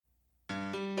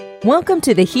Welcome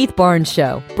to the Heath Barnes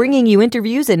Show, bringing you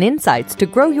interviews and insights to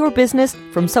grow your business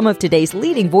from some of today's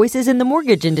leading voices in the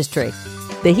mortgage industry.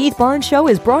 The Heath Barnes Show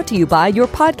is brought to you by your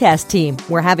podcast team,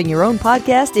 where having your own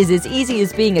podcast is as easy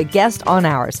as being a guest on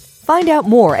ours. Find out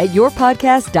more at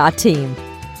yourpodcast.team.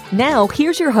 Now,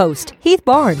 here's your host, Heath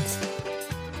Barnes.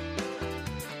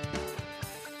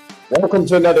 Welcome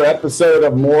to another episode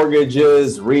of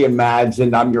Mortgages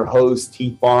Reimagined. I'm your host,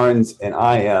 Heath Barnes, and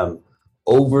I am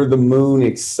over the moon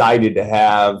excited to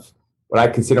have what I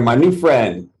consider my new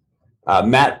friend,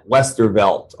 Matt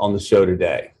Westervelt, on the show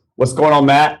today. What's going on,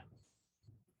 Matt?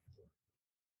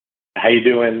 How you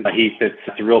doing, Heath? It's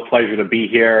a real pleasure to be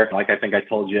here. Like I think I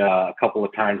told you a couple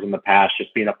of times in the past,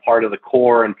 just being a part of the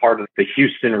core and part of the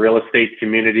Houston real estate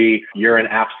community. You're an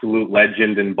absolute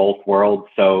legend in both worlds.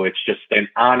 So it's just an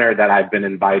honor that I've been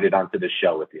invited onto the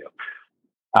show with you.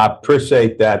 I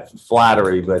appreciate that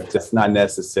flattery, but it's not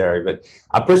necessary. But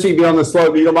I appreciate you being on the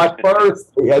show.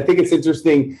 I think it's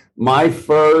interesting. My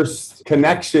first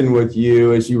connection with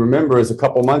you, as you remember, is a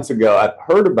couple months ago. I've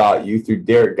heard about you through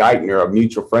Derek Geithner, a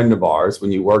mutual friend of ours,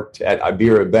 when you worked at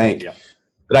Iberia Bank. Yeah.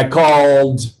 But I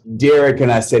called Derek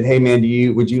and I said, "Hey, man,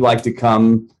 would you like to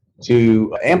come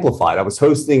to Amplified?" I was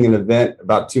hosting an event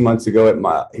about 2 months ago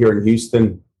here in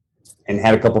Houston, and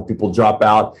had a couple people drop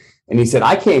out. And he said,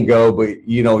 "I can't go, but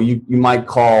you might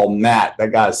call Matt.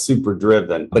 That guy's super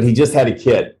driven, but he just had a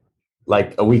kid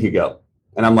like a week ago."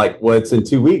 And I'm like, "Well, it's in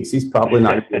 2 weeks. He's probably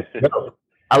not going to go."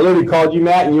 I literally called you,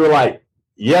 Matt, and you were like,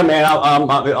 "Yeah, man, I'm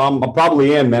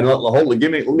probably in, man. Hold it,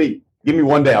 give me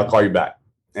 1 day. I'll call you back."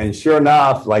 And sure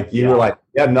enough, you were like,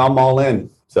 "Yeah, no, I'm all in."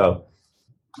 So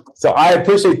I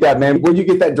appreciate that, man. Where'd you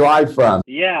get that drive from?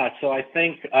 Yeah, so I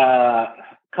think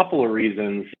couple of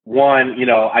reasons. One,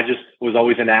 I just was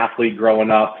always an athlete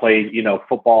growing up, played,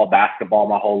 football, basketball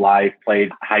my whole life,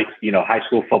 played high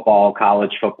school football,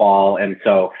 college football. And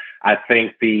so I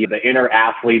think the inner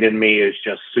athlete in me is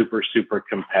just super, super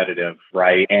competitive,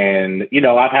 right? And,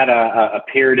 I've had a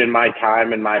period in my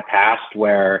time in my past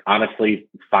where honestly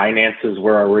finances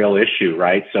were a real issue,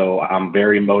 right? So I'm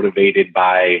very motivated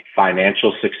by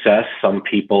financial success. Some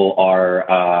people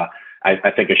are,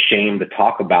 I think, ashamed to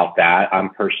talk about that.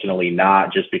 I'm personally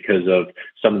not, just because of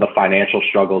some of the financial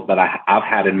struggles that I've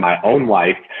had in my own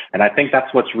life. And I think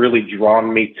that's what's really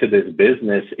drawn me to this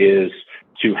business, is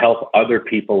to help other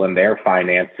people in their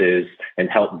finances and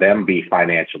help them be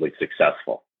financially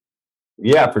successful.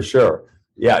 Yeah, for sure.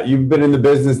 Yeah, you've been in the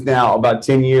business now about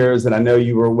 10 years, and I know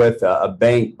you were with a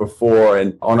bank before.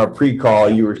 And on our pre-call,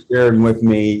 you were sharing with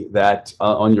me that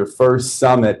on your first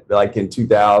summit, like in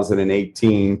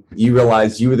 2018, you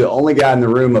realized you were the only guy in the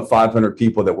room of 500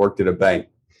 people that worked at a bank.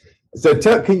 So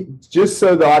just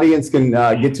so the audience can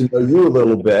get to know you a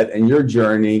little bit and your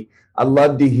journey, I'd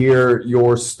love to hear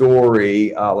your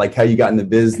story, like how you got in the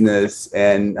business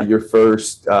and your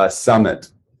first summit.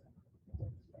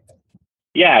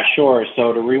 Yeah, sure.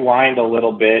 So to rewind a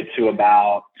little bit to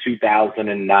about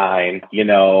 2009,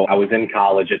 I was in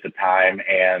college at the time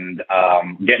and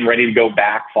getting ready to go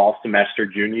back fall semester,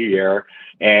 junior year.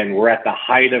 And we're at the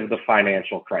height of the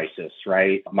financial crisis,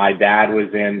 right? My dad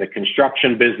was in the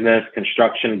construction business.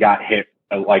 Construction got hit,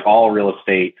 like all real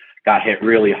estate, got hit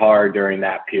really hard during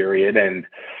that period. And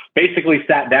basically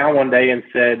sat down one day and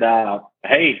said,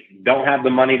 "Hey, don't have the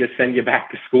money to send you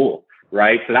back to school."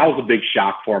 Right. So that was a big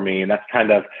shock for me. And that's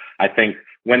kind of, I think,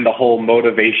 when the whole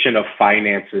motivation of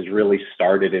finances really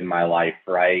started in my life.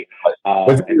 Right.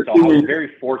 And so I was very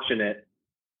fortunate.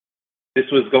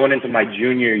 This was going into my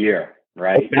junior year.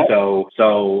 Right. Okay. So,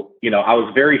 I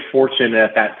was very fortunate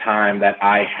at that time that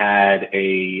I had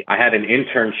an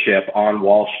internship on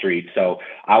Wall Street. So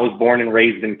I was born and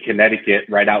raised in Connecticut,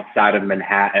 right outside of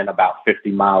Manhattan, about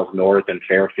 50 miles north in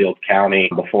Fairfield County,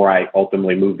 before I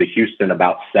ultimately moved to Houston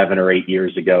about 7 or 8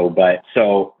 years ago. But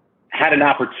so had an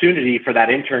opportunity for that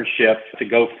internship to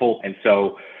go full. And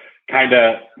so kind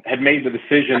of had made the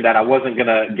decision that I wasn't going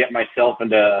to get myself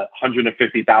into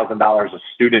 $150,000 of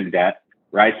student debt.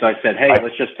 Right. So I said, "Hey,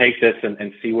 let's just take this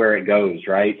and see where it goes."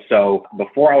 Right. So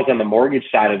before I was on the mortgage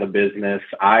side of the business,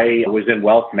 I was in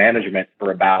wealth management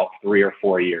for about 3 or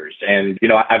 4 years. And,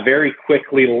 I very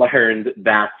quickly learned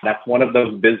that that's one of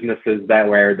those businesses that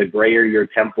where the grayer your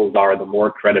temples are, the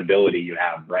more credibility you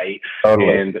have. Right.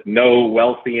 Totally. And no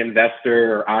wealthy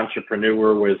investor or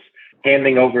entrepreneur was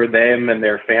handing over them and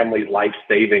their family's life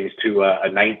savings to a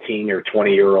 19 or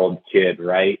 20-year-old kid.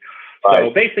 Right.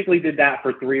 So basically did that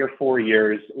for 3 or 4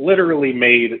 years, literally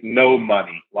made no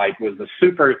money, was a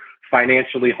super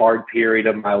financially hard period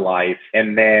of my life.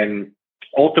 And then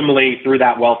ultimately, through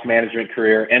that wealth management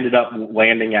career, ended up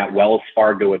landing at Wells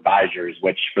Fargo Advisors,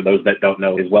 which, for those that don't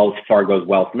know, is Wells Fargo's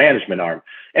wealth management arm.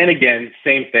 And again,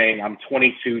 same thing. I'm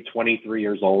 22, 23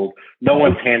 years old. No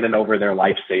one's handing over their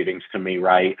life savings to me,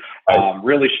 right?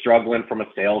 Really struggling from a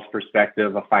sales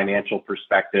perspective, a financial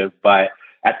perspective. But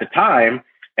at the time,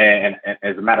 and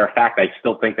as a matter of fact, I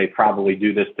still think they probably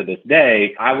do this to this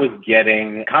day, I was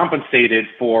getting compensated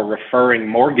for referring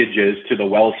mortgages to the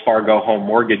Wells Fargo Home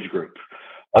Mortgage Group.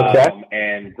 Okay.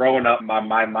 And growing up,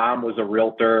 my mom was a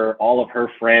realtor. All of her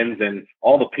friends and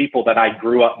all the people that I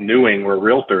grew up knowing were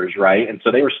realtors, right? And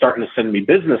so they were starting to send me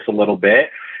business a little bit.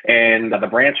 And the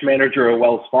branch manager of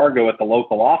Wells Fargo at the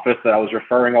local office that I was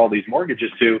referring all these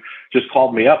mortgages to just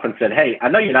called me up and said, "Hey, I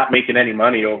know you're not making any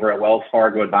money over at Wells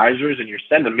Fargo Advisors, and you're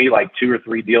sending me like 2 or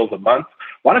 3 deals a month.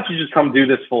 Why don't you just come do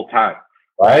this full time?"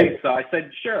 Right. So I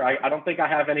said, "Sure, I don't think I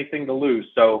have anything to lose."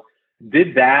 So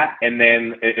did that. And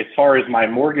then as far as my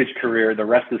mortgage career, the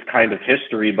rest is kind of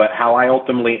history. But how I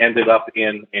ultimately ended up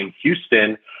in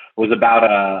Houston was about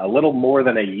a little more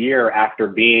than a year after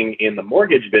being in the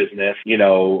mortgage business.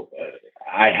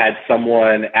 I had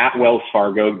someone at Wells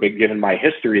Fargo, given my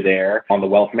history there on the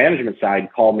wealth management side,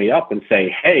 call me up and say,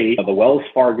 "Hey, the Wells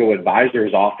Fargo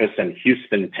Advisors office in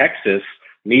Houston, Texas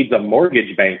needs a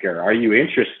mortgage banker. Are you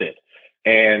interested?"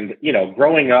 And,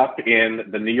 growing up in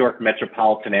the New York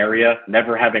metropolitan area,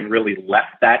 never having really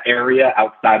left that area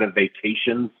outside of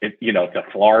vacations, to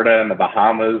Florida and the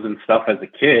Bahamas and stuff as a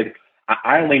kid,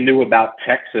 I only knew about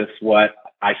Texas what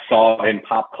I saw in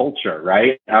pop culture,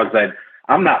 right? I was like,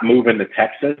 I'm not moving to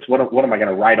Texas. What am I going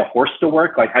to ride a horse to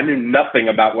work? Like, I knew nothing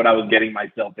about what I was getting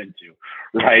myself into,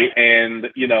 right? And,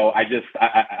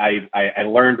 I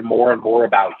learned more and more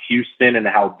about Houston and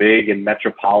how big and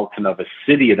metropolitan of a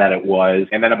city that it was.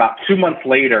 And then about 2 months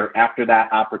later, after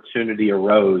that opportunity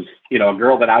arose, a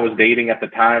girl that I was dating at the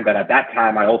time, that at that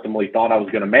time I ultimately thought I was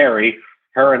going to marry,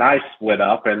 her and I split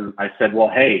up, and I said, "Well,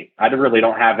 hey, I really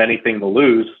don't have anything to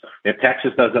lose. If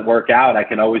Texas doesn't work out, I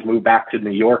can always move back to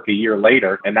New York a year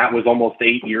later." And that was almost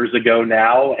 8 years ago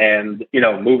now. And,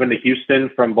 moving to Houston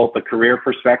from both a career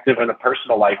perspective and a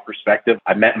personal life perspective,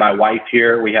 I met my wife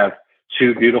here. We have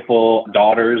 2 beautiful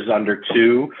daughters under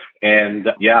 2.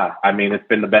 And it's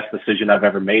been the best decision I've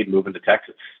ever made, moving to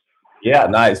Texas. Yeah,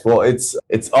 nice. Well, it's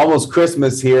almost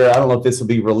Christmas here. I don't know if this will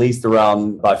be released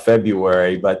around by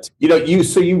February, but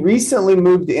you recently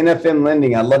moved to NFN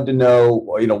Lending. I'd love to know,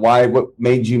 what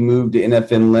made you move to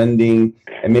NFN Lending,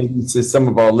 and maybe to some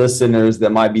of our listeners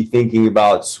that might be thinking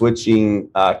about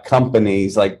switching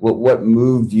companies, like what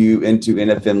moved you into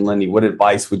NFN Lending? What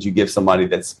advice would you give somebody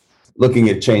that's looking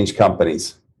at change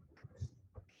companies?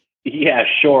 Yeah,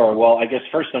 sure. Well, I guess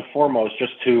first and foremost,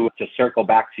 just to circle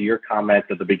back to your comment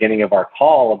at the beginning of our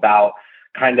call about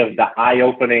kind of the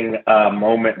eye-opening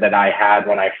moment that I had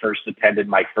when I first attended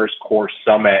my first core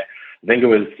summit. I think it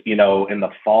was, in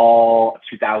the fall of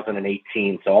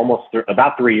 2018, so almost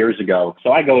about 3 years ago.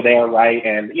 So I go there, right?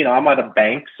 And, I'm at a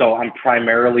bank, so I'm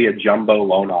primarily a jumbo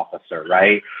loan officer,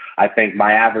 right? I think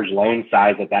my average loan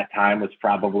size at that time was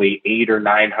probably $800,000 or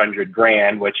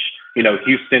 $900,000, which,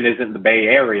 Houston isn't the Bay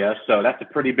Area, so that's a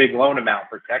pretty big loan amount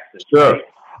for Texas. Sure.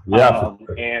 Right? Yeah.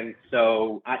 And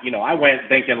so, I went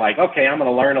thinking like, okay, I'm going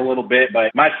to learn a little bit,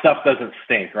 but my stuff doesn't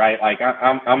stink, right? Like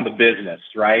I'm the business,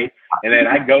 right? And then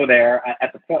I go there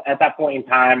at that point in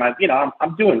time,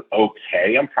 I'm doing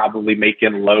okay. I'm probably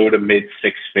making low to mid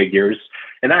 6 figures.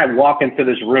 And I walk into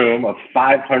this room of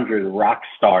 500 rock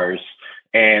stars,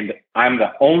 and I'm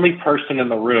the only person in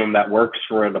the room that works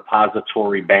for a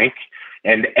depository bank.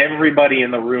 And everybody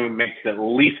in the room makes at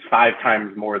least 5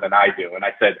 times more than I do. And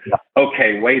I said,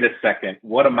 okay, wait a second.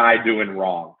 What am I doing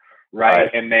wrong? Right.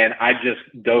 And then I just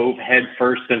dove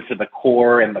headfirst into the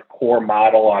core and the core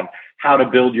model on how to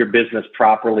build your business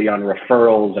properly, on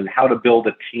referrals and how to build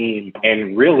a team.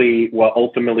 And really what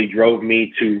ultimately drove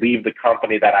me to leave the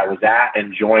company that I was at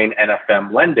and join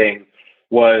NFM Lending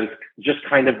was just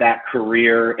kind of that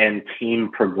career and team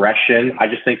progression. I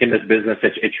just think in this business,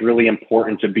 it's really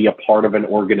important to be a part of an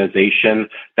organization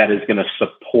that is going to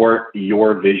support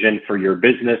your vision for your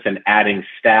business and adding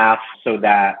staff so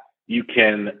that you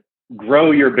can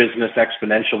grow your business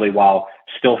exponentially while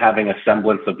still having a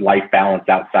semblance of life balance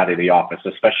outside of the office,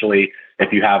 especially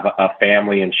if you have a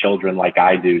family and children like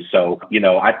I do. So,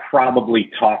 I probably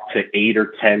talked to 8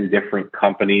 or 10 different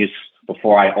companies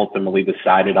before I ultimately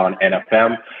decided on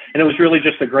NFM. And it was really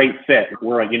just a great fit.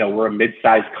 We're a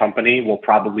mid-sized company. We'll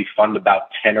probably fund about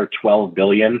 10 or 12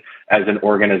 billion as an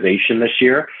organization this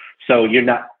year. So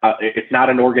it's not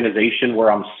an organization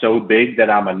where I'm so big that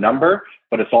I'm a number,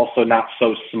 but it's also not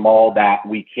so small that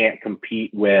we can't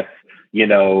compete with,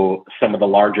 some of the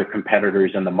larger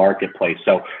competitors in the marketplace.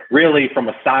 So really from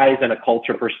a size and a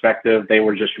culture perspective, they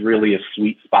were just really a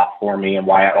sweet spot for me and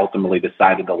why I ultimately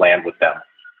decided to land with them.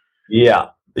 Yeah.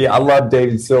 Yeah, I love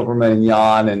David Silverman and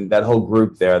Jan and that whole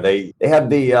group there. They have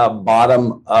the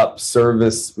bottom up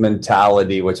service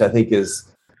mentality, which I think is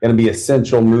going to be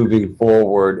essential moving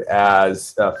forward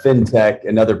as fintech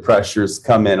and other pressures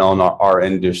come in on our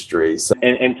industry. So,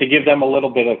 and to give them a little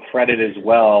bit of credit as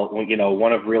well,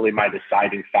 one of really my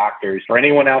deciding factors for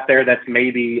anyone out there that's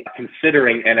maybe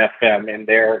considering NFM in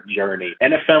their journey.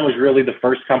 NFM was really the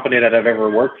first company that I've ever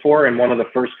worked for and one of the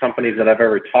first companies that I've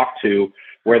ever talked to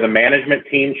where the management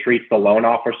team treats the loan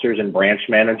officers and branch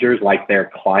managers like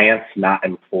their clients, not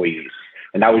employees.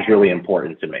 And that was really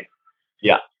important to me.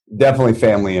 Yeah, definitely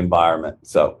family environment.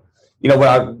 So,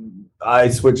 when I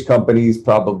switched companies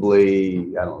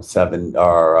probably,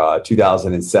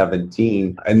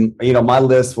 2017. And, my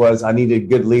list was I needed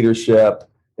good leadership.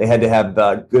 They had to have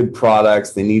good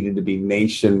products. They needed to be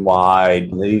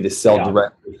nationwide. They needed to sell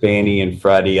directly to Fannie and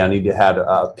Freddie. I need to have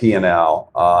a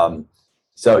P&L.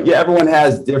 So, everyone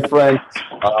has different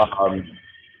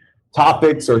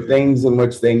topics or things in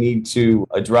which they need to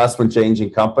address when changing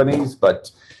companies.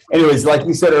 But anyways, like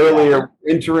you said earlier,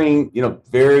 entering,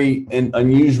 very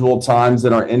unusual times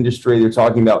in our industry. They're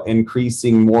talking about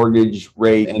increasing mortgage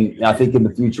rate. And I think in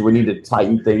the future, we need to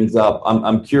tighten things up.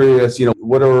 I'm curious,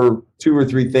 what are 2 or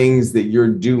 3 things that you're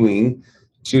doing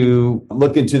to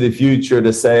look into the future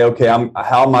to say, okay,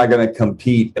 how am I going to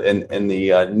compete in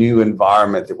the new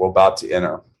environment that we're about to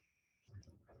enter?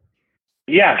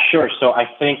 Yeah, sure. So I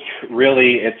think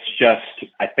really it's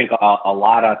just, I think a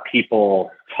lot of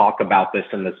people talk about this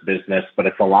in this business, but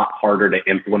it's a lot harder to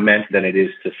implement than it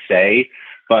is to say,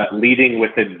 but leading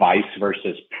with advice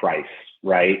versus price.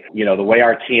 Right. The way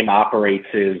our team operates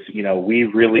is, we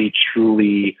really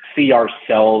truly see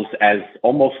ourselves as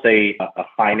almost a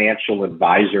financial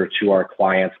advisor to our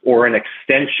clients or an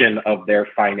extension of their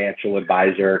financial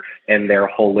advisor and their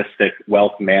holistic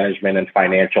wealth management and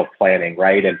financial planning.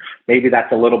 Right. And maybe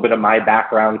that's a little bit of my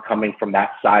background coming from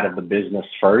that side of the business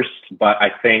first. But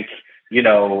I think,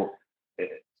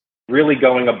 really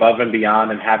going above and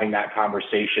beyond and having that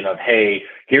conversation of, hey,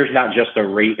 here's not just a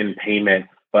rate and payment,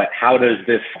 but how does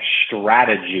this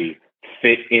strategy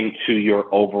fit into your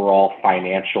overall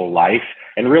financial life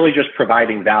and really just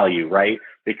providing value, right?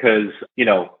 Because,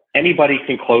 anybody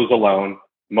can close a loan.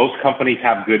 Most companies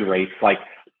have good rates. Like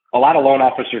a lot of loan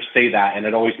officers say that, and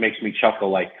it always makes me chuckle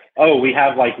like, oh, we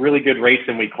have like really good rates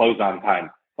and we close on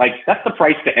time. Like that's the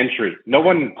price to entry. No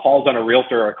one calls on a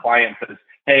realtor or a client and says,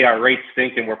 hey, our rates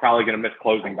stink and we're probably going to miss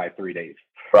closing by 3 days.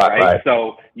 Right.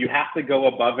 So you have to go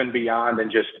above and beyond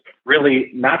and just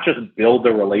really not just build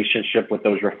a relationship with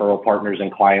those referral partners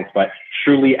and clients, but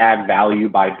truly add value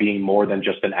by being more than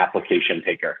just an application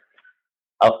taker.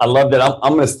 I love that.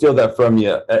 I'm going to steal that from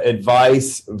you.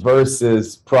 Advice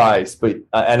versus price, but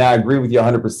and I agree with you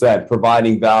 100%.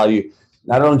 Providing value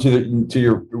not only to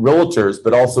your realtors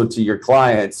but also to your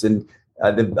clients. And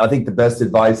I think the best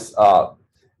advice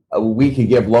we can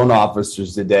give loan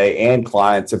officers today and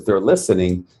clients if they're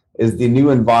listening is the new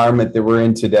environment that we're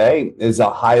in today is a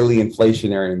highly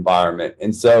inflationary environment.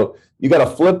 And so you got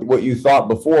to flip what you thought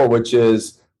before, which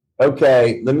is,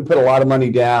 okay, let me put a lot of money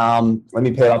down. Let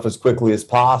me pay it off as quickly as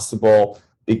possible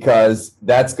because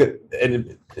that's good.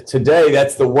 And today,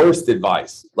 that's the worst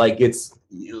advice. Like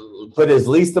put as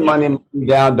least the money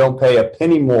down, don't pay a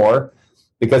penny more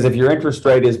because if your interest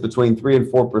rate is between 3 and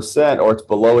 4% or it's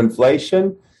below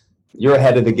inflation, you're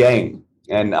ahead of the game.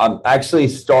 And I'm actually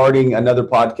starting another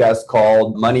podcast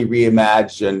called Money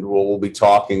Reimagined, where we'll be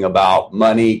talking about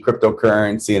money,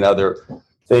 cryptocurrency, and other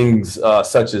things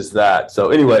such as that.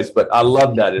 So anyways, but I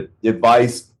love that.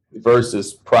 Advice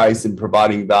versus price and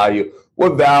providing value.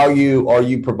 What value are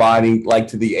you providing like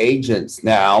to the agents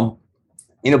now?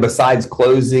 Besides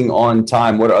closing on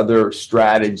time, what other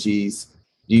strategies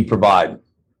do you provide?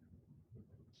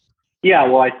 Yeah,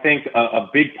 well, I think a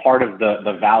big part of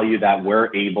the value that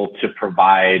we're able to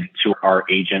provide to our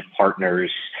agent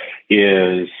partners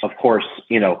is, of course,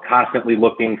 constantly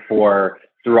looking for,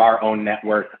 through our own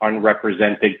network,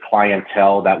 unrepresented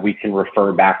clientele that we can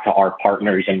refer back to our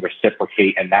partners and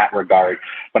reciprocate in that regard.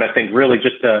 But I think really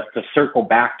just to circle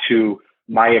back to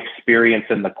my experience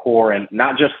in the core and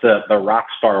not just the rock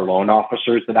star loan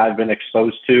officers that I've been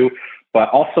exposed to, but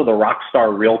also the rock star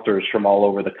realtors from all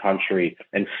over the country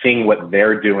and seeing what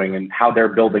they're doing and how they're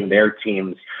building their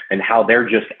teams and how they're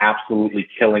just absolutely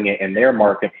killing it in their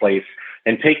marketplace.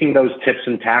 and taking those tips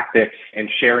and tactics and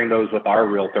sharing those with our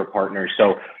realtor partners.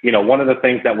 So, one of the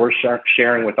things that we're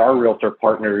sharing with our realtor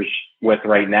partners with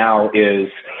right now is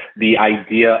the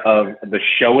idea of the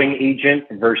showing agent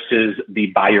versus the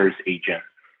buyer's agent,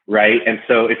 right? And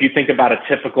so if you think about a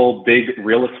typical big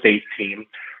real estate team,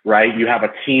 right, you have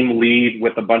a team lead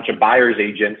with a bunch of buyer's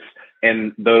agents,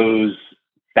 and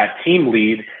that team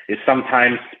lead is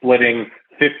sometimes splitting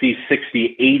 50,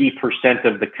 60, 80%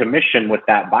 of the commission with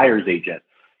that buyer's agent.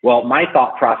 Well, my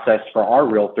thought process for our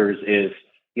realtors is,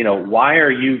 why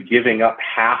are you giving up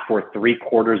half or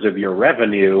 3/4 of your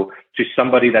revenue to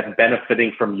somebody that's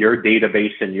benefiting from your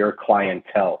database and your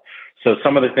clientele? So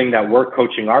some of the things that we're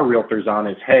coaching our realtors on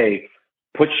is, hey,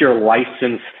 put your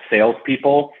licensed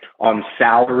salespeople on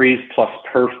salaries plus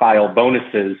per file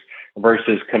bonuses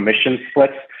versus commission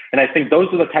splits. And I think those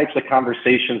are the types of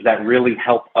conversations that really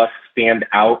help us stand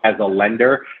out as a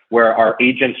lender, where our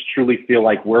agents truly feel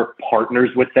like we're partners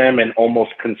with them and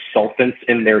almost consultants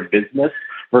in their business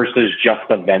versus just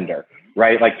a vendor,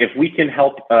 right? Like if we can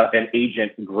help an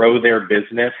agent grow their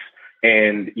business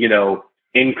and,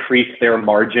 increase their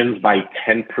margins by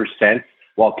 10%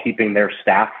 while keeping their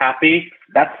staff happy,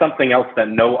 that's something else that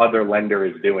no other lender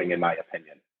is doing, in my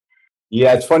opinion.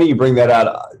 Yeah, it's funny you bring that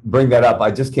up.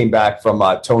 I just came back from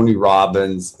Tony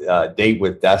Robbins' Date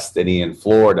with Destiny in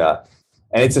Florida,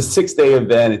 and it's a 6-day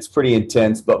event. It's pretty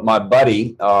intense. But my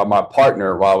buddy, my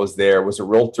partner, while I was there, was a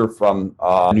realtor from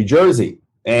New Jersey,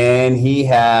 and he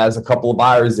has a couple of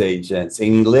buyer's agents,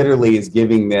 and he literally is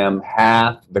giving them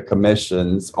half the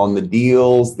commissions on the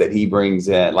deals that he brings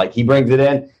in. Like he brings it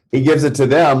in, he gives it to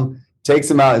them, takes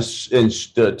them out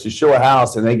to show a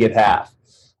house, and they get half.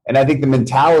 And I think the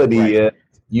mentality is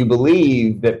you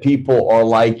believe that people are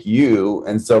like you.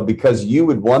 And so because you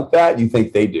would want that, you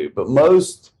think they do. But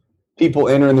most people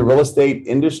enter in the real estate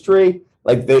industry,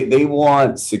 like they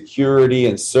want security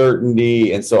and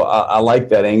certainty. And so I like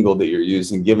that angle that you're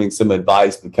using, giving some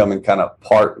advice, becoming kind of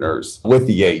partners with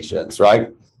the agents, right?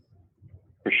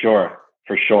 For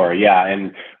sure. Yeah.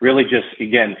 And really just,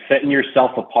 again, setting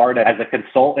yourself apart as a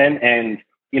consultant and,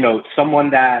 someone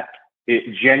that it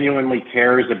genuinely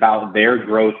cares about their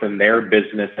growth and their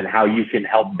business and how you can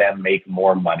help them make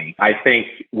more money. I think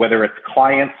whether it's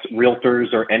clients,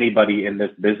 realtors, or anybody in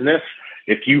this business,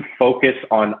 if you focus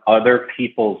on other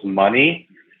people's money,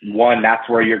 one, that's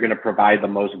where you're going to provide the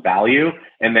most value.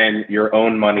 And then your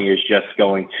own money is just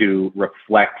going to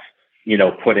reflect,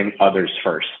 putting others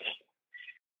first.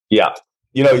 Yeah.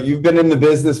 You've been in the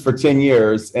business for 10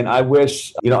 years, and I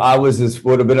wish,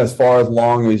 would have been as far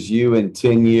along as you in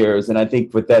 10 years. And I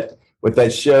think what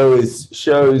that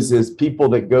shows is people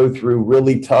that go through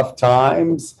really tough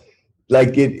times,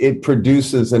 like it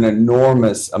produces an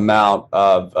enormous amount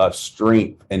of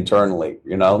strength internally.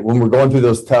 When we're going through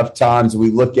those tough times, we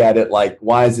look at it like,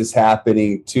 why is this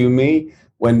happening to me?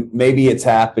 When maybe it's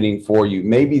happening for you.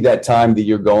 Maybe that time that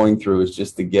you're going through is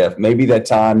just a gift. Maybe that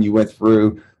time you went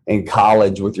through in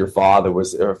college with your father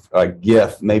was a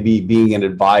gift. Maybe being an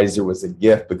advisor was a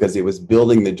gift because it was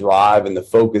building the drive and the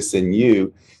focus in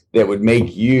you that would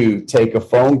make you take a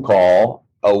phone call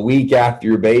a week after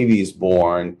your baby's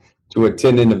born to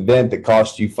attend an event that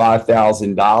cost you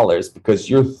 $5,000 because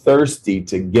you're thirsty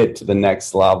to get to the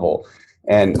next level.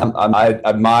 And I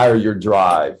admire your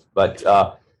drive. But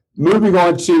moving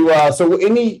on to,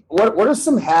 what are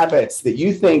some habits that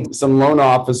you think some loan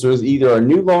officers, either a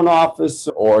new loan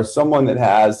officer or someone that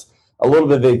has a little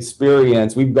bit of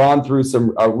experience, we've gone through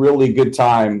some really good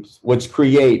times, which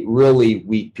create really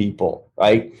weak people,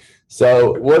 right?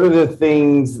 So what are the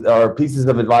things or pieces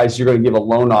of advice you're going to give a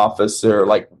loan officer,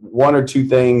 like one or two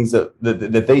things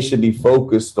that they should be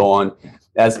focused on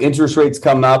as interest rates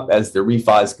come up, as the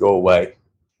refis go away?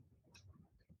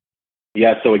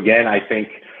 Yeah, so again, I think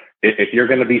if you're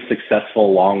going to be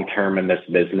successful long-term in this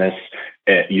business,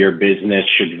 your business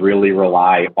should really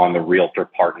rely on the realtor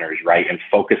partners, right? And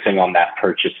focusing on that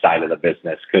purchase side of the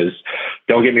business. Because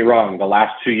don't get me wrong, the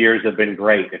last 2 years have been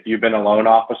great. If you've been a loan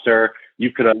officer,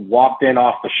 you could have walked in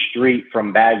off the street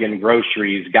from bagging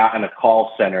groceries, gotten a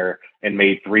call center, and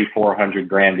made $300,000-400,000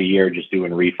 grand a year just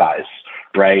doing refis,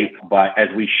 right? But as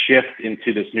we shift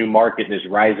into this new market, this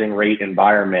rising rate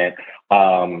environment,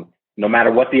 no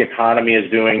matter what the economy is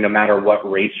doing, no matter what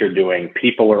rates are doing,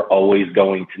 people are always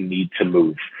going to need to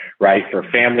move, right? For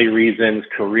family reasons,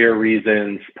 career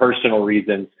reasons, personal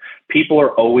reasons, people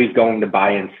are always going to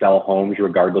buy and sell homes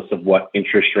regardless of what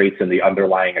interest rates and the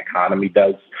underlying economy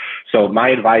does. So my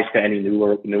advice to any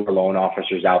newer loan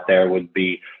officers out there would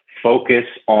be focus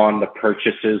on the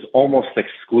purchases almost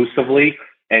exclusively,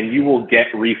 and you will get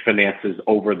refinances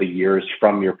over the years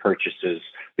from your purchases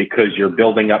because you're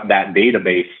building up that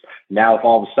database. Now, if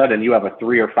all of a sudden you have a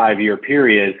 3 or 5 year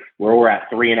period where we're at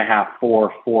 3.5,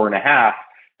 4, 4.5,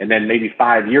 and then maybe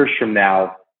 5 years from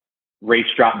now, rates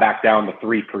drop back down to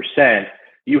 3%,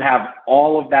 you have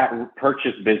all of that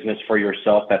purchase business for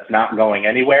yourself that's not going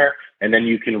anywhere. And then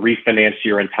you can refinance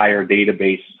your entire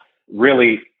database.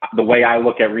 Really, the way I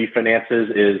look at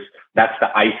refinances is that's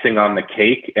the icing on the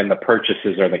cake and the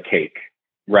purchases are the cake,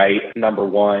 right? Number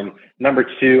one. Number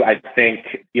two, I think,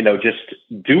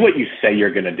 just do what you say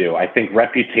you're going to do. I think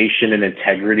reputation and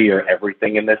integrity are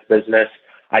everything in this business.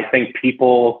 I think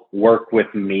people work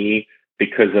with me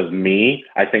because of me.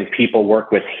 I think people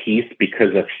work with Heath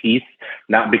because of Heath,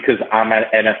 not because I'm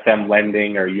at NFM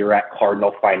Lending or you're at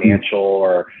Cardinal Financial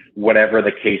or whatever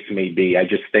the case may be. I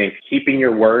just think keeping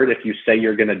your word, if you say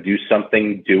you're going to do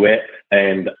something, do it.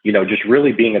 And, just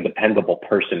really being a dependable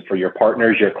person for your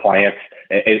partners, your clients,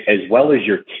 as well as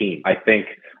your team. I think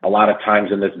a lot of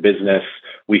times in this business,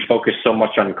 we focus so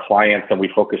much on clients and we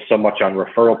focus so much on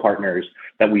referral partners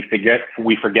that we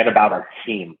forget about our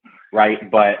team.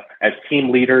 Right. But as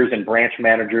team leaders and branch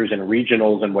managers and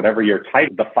regionals and whatever your type,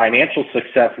 the financial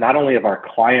success, not only of our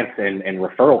clients and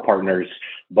referral partners,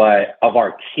 but of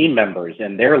our team members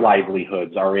and their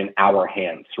livelihoods are in our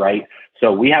hands. Right.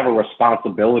 So we have a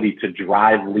responsibility to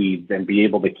drive leads and be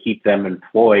able to keep them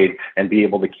employed and be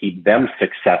able to keep them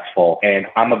successful. And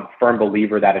I'm a firm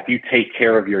believer that if you take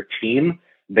care of your team,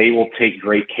 they will take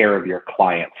great care of your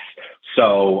clients.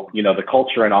 So, the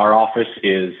culture in our office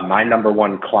is my number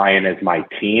one client is my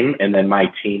team, and then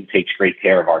my team takes great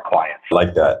care of our clients. I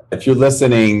like that. If you're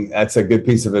listening, that's a good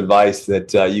piece of advice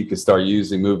that you can start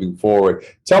using moving forward.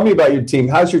 Tell me about your team.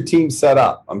 How's your team set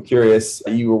up? I'm curious.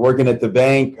 You were working at the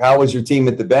bank. How was your team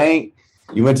at the bank?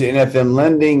 You went to NFM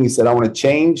Lending. You said, I want to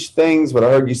change things. What I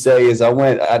heard you say is I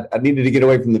needed to get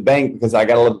away from the bank because I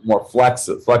got a little bit more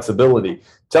flexibility.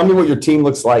 Tell me what your team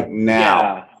looks like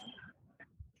now.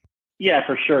 Yeah,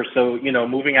 for sure. So,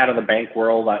 moving out of the bank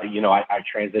world, I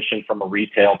transitioned from a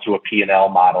retail to a P&L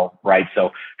model, right?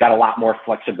 So got a lot more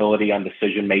flexibility on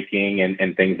decision making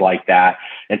and things like that.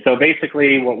 And so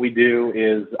basically what we do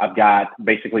is I've got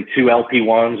basically 2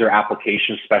 LP1s or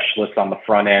application specialists on the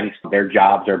front end. Their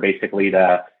jobs are basically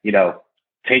to,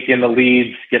 take in the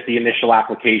leads, get the initial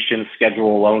application,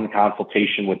 schedule a loan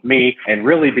consultation with me. And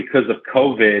really because of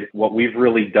COVID, what we've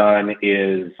really done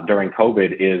is during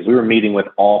COVID is we were meeting with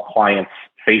all clients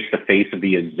face-to-face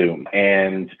via Zoom.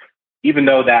 And even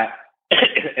though that,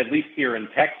 at least here in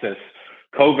Texas,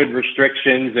 COVID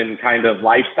restrictions and kind of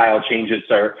lifestyle changes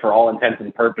are, for all intents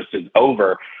and purposes,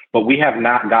 over, but we have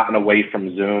not gotten away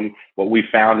from Zoom. What we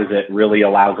found is it really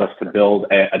allows us to build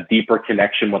a deeper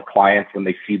connection with clients when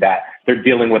they see that they're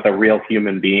dealing with a real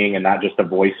human being and not just a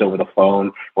voice over the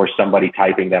phone or somebody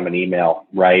typing them an email,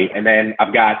 right? And then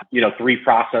I've got, 3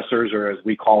 processors, or as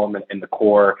we call them in the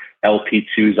core,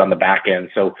 LP2s on the back end.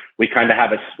 So we kind of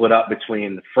have it split up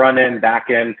between the front end, back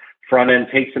end. Front end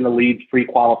takes in the leads,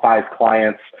 pre-qualifies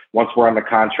clients. Once we're on the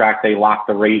contract, they lock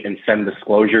the rate and send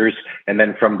disclosures. And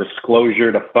then from disclosure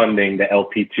to funding, the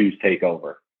LP2s take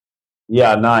over.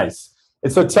 Yeah, nice.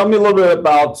 And so tell me a little bit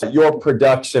about your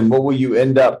production. What will you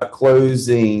end up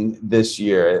closing this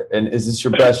year? And is this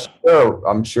your best year?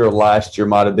 I'm sure last year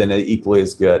might have been equally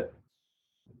as good.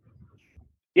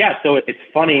 Yeah, so it's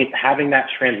funny having that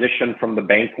transition from the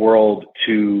bank world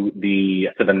to the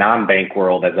non-bank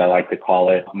world, as I like to call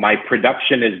it. My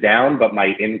production is down, but my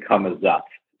income is up.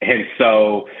 And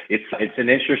so it's an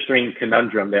interesting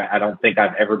conundrum there. I don't think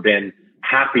I've ever been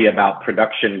happy about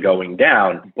production going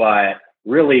down, but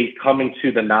really coming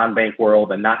to the non-bank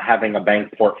world and not having a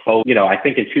bank portfolio. I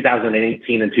think in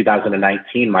 2018 and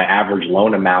 2019, my average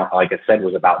loan amount, like I said,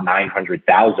 was about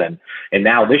 $900,000. And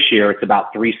now this year it's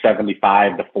about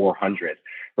 $375 to $400.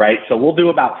 Right. So we'll do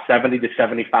about 70 to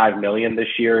 75 million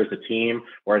this year as a team,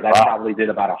 whereas I probably did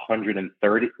about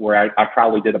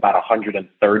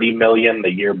 130 million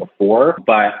the year before.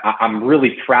 But I'm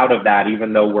really proud of that,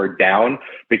 even though we're down,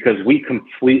 because we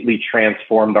completely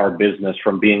transformed our business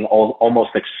from being almost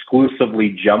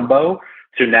exclusively jumbo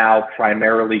to now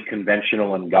primarily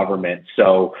conventional and government.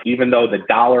 So even though the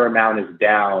dollar amount is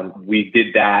down, we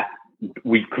did that.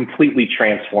 We completely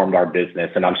transformed our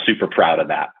business, and I'm super proud of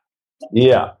that.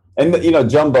 Yeah. And,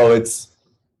 jumbo, it's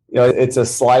a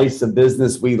slice of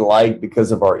business we like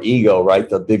because of our ego, right?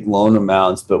 The big loan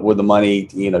amounts, but where the money,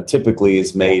 typically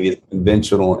is made is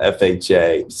conventional and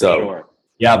FHA. So, sure.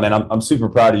 Yeah, man, I'm super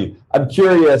proud of you. I'm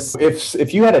curious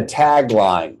if you had a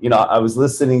tagline. I was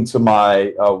listening to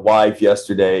my wife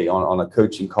yesterday on a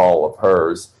coaching call of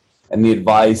hers, and the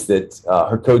advice that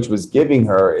her coach was giving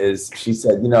her is, she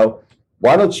said,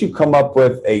 why don't you come up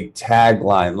with a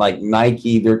tagline? Like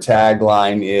Nike, their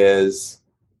tagline is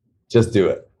just do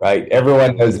it, right?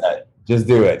 Everyone knows that. Just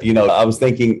do it. I was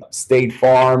thinking State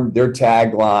Farm, their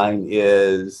tagline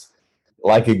is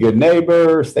like a good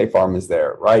neighbor, State Farm is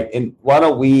there, right? And why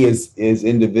don't we as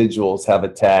individuals have a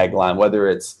tagline, whether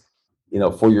it's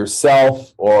for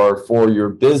yourself or for your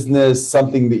business,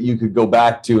 something that you could go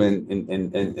back to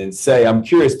and say. I'm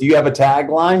curious, do you have a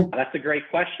tagline? That's a great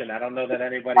question. I don't know that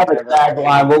anybody's have a ever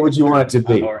tagline. What would you want it to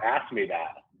be? Or asked me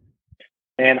that.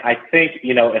 And I think,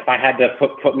 if I had to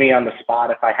put me on the spot,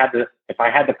 if I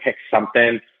had to pick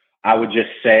something, I would just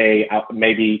say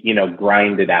maybe,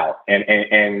 grind it out.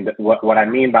 And what I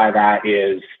mean by that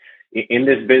is in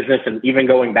this business, and even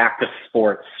going back to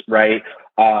sports, right?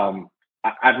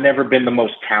 I've never been the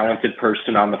most talented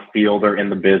person on the field or in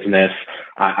the business.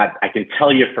 I can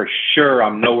tell you for sure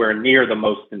I'm nowhere near the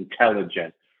most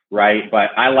intelligent, right?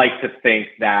 But I like to think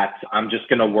that I'm just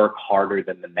going to work harder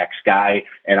than the next guy,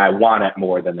 and I want it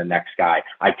more than the next guy.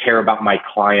 I care about my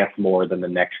clients more than the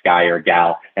next guy or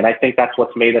gal. And I think that's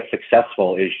what's made us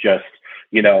successful, is just,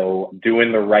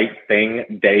 doing the right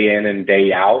thing day in and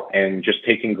day out, and just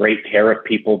taking great care of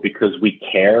people because we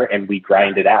care and we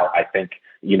grind it out. I think,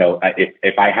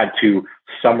 if I had to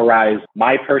summarize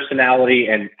my personality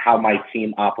and how my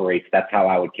team operates, that's how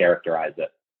I would characterize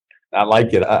it. I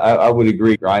like it. I would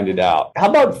agree. Grind it out. How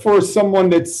about for someone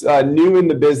that's new in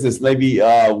the business, maybe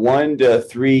 1 to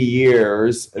 3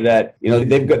 years, that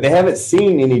they haven't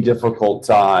seen any difficult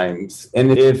times,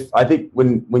 and I think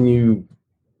when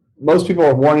most people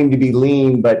are wanting to be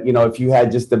lean, but if you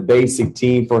had just a basic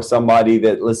team for somebody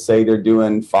that, let's say they're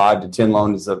doing 5 to 10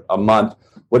 loans a month,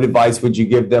 what advice would you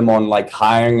give them on like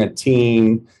hiring a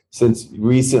team? Since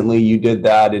recently you did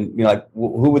that, and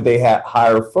who would they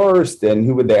hire first and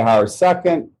who would they hire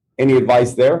second? Any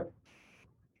advice there?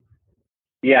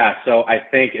 Yeah, so I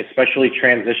think especially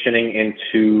transitioning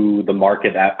into the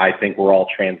market that I think we're all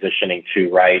transitioning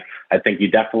to, right? I think you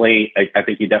definitely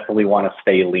want to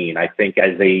stay lean. I think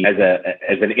as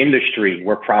an industry,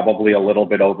 we're probably a little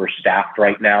bit overstaffed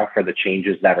right now for the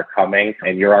changes that are coming,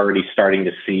 and you're already starting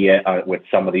to see it with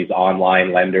some of these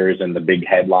online lenders and the big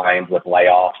headlines with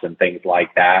layoffs and things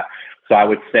like that. So I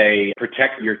would say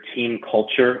protect your team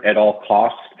culture at all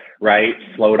costs. Right?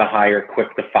 Slow to hire,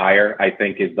 quick to fire, I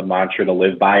think is the mantra to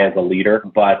live by as a leader.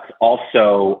 But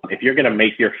also, if you're going to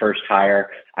make your first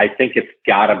hire, I think it's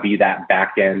got to be that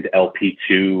back end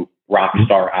LP2 rock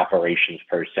star operations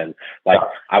person. Like,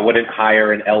 I wouldn't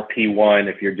hire an LP1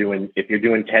 if you're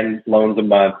doing 10 loans a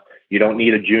month. You don't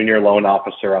need a junior loan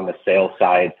officer on the sales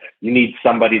side. You need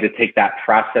somebody to take that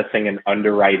processing and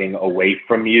underwriting away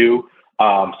from you,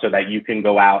 so that you can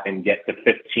go out and get to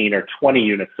 15 or 20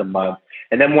 units a month.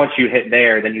 And then once you hit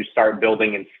there, then you start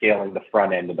building and scaling the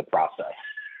front end of the process.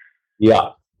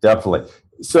 Yeah, definitely.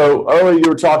 So earlier you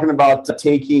were talking about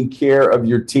taking care of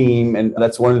your team, and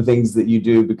that's one of the things that you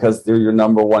do because they're your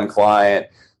number one client.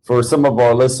 For some of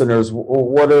our listeners,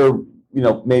 what are,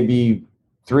 maybe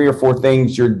 3 or 4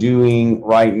 things you're doing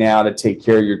right now to take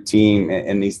care of your team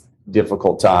in these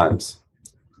difficult times?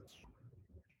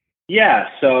 Yeah.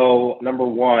 So number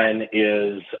one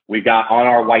is we've got on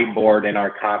our whiteboard in our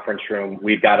conference room,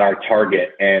 we've got our target,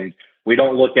 and we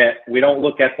don't look at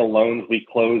the loans we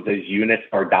close as units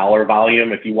or dollar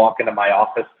volume. If you walk into my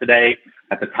office today,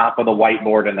 at the top of the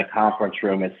whiteboard in the conference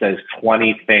room, it says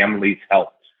 20 families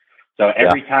helped. So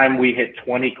every time we hit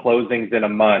 20 closings in a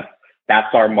month,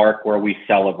 that's our mark where we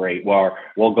celebrate, where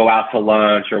we'll go out to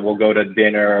lunch or we'll go to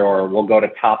dinner or we'll go to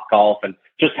Topgolf and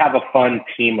just have a fun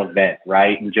team event,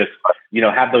 right? And just,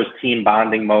 have those team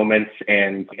bonding moments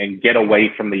and get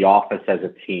away from the office as a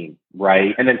team,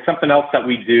 right? And then something else that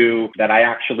we do that I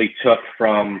actually took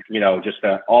from, just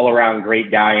an all around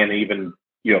great guy and even,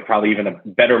 probably even a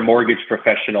better mortgage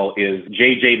professional is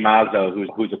JJ Mazzo,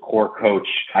 who's a core coach.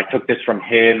 I took this from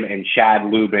him and Chad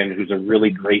Lubin, who's a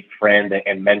really great friend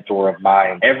and mentor of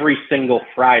mine. Every single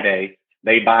Friday,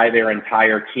 they buy their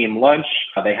entire team lunch.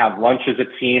 They have lunch as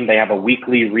a team. They have a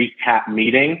weekly recap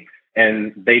meeting,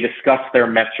 and they discuss their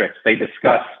metrics. They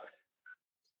discuss,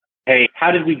 hey,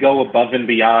 how did we go above and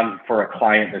beyond for a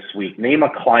client this week? Name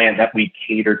a client that we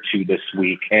catered to this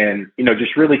week. And,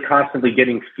 just really constantly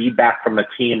getting feedback from the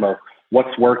team of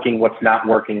what's working, what's not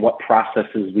working, what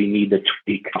processes we need to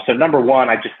tweak. So number one,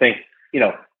 I just think,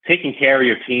 taking care of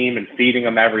your team and feeding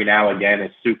them every now and again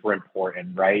is super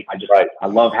important, right? I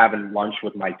love having lunch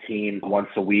with my team once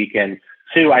a week. And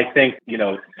 2, I think,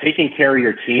 taking care of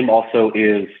your team also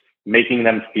is making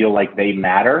them feel like they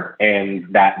matter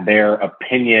and that their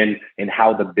opinion in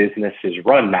how the business is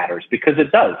run matters, because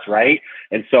it does, right?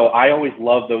 And so I always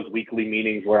love those weekly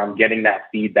meetings where I'm getting that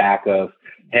feedback of,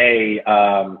 hey,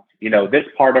 this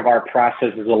part of our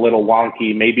process is a little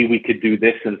wonky. Maybe we could do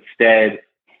this instead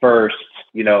first,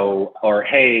 or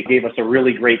hey, gave us a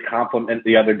really great compliment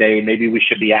the other day. Maybe we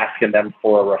should be asking them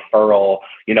for a referral,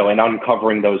 and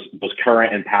uncovering those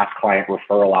current and past client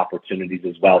referral opportunities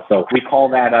as well. So we call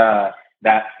that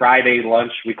Friday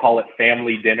lunch, we call it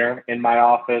family dinner in my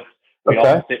office. We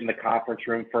all sit in the conference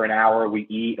room for an hour, we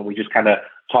eat, and we just kind of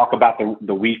talk about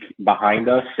the week behind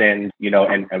us and,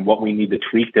 and what we need to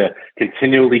tweak to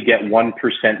continually get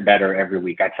 1% better every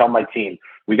week. I tell my team,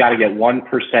 we got to get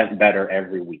 1% better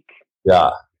every week.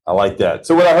 Yeah, I like that.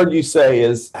 So what I heard you say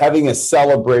is having a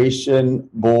celebration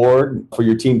board for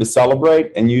your team to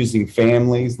celebrate and using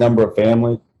number of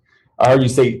families. I heard you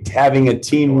say having a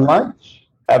team lunch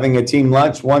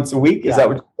once a week. Is that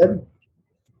what you said?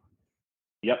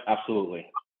 Yep, absolutely.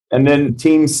 And then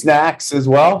team snacks as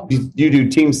well. You do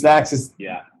team snacks?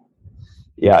 Yeah.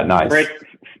 Yeah, nice.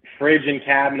 Fridge and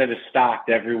cabinet is stocked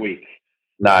every week.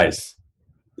 Nice.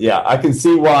 Yeah, I can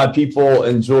see why people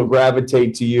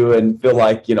gravitate to you and feel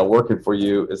like, working for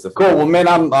you is cool. Well, man,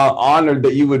 I'm honored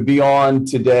that you would be on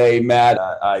today, Matt.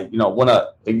 I want to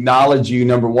acknowledge you,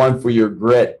 number one, for your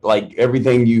grit, like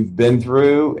everything you've been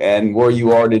through and where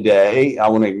you are today. I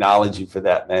want to acknowledge you for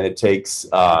that, man. It takes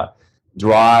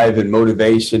drive and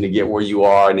motivation to get where you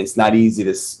are, and it's not easy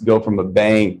to go from a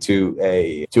bank to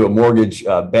a mortgage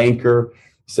banker.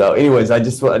 So anyways, I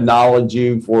just want to acknowledge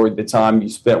you for the time you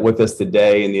spent with us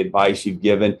today and the advice you've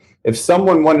given. If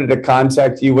someone wanted to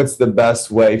contact you, what's the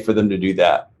best way for them to do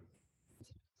that?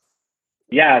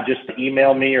 Yeah, just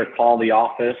email me or call the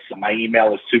office. My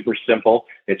email is super simple.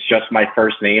 It's just my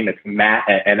first name. It's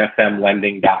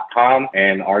matt@nfmlending.com.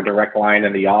 And our direct line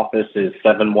in the office is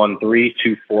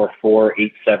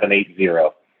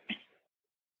 713-244-8780.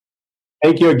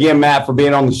 Thank you again, Matt, for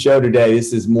being on the show today.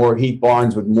 This is more Heath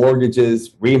Barnes with Mortgages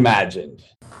Reimagined.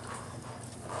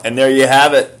 And there you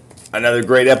have it. Another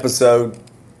great episode.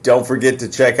 Don't forget to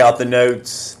check out the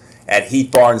notes at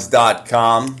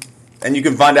heathbarnes.com. And you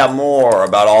can find out more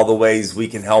about all the ways we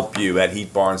can help you at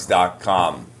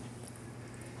heathbarnes.com.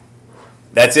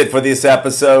 That's it for this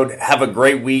episode. Have a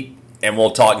great week, and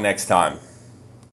we'll talk next time.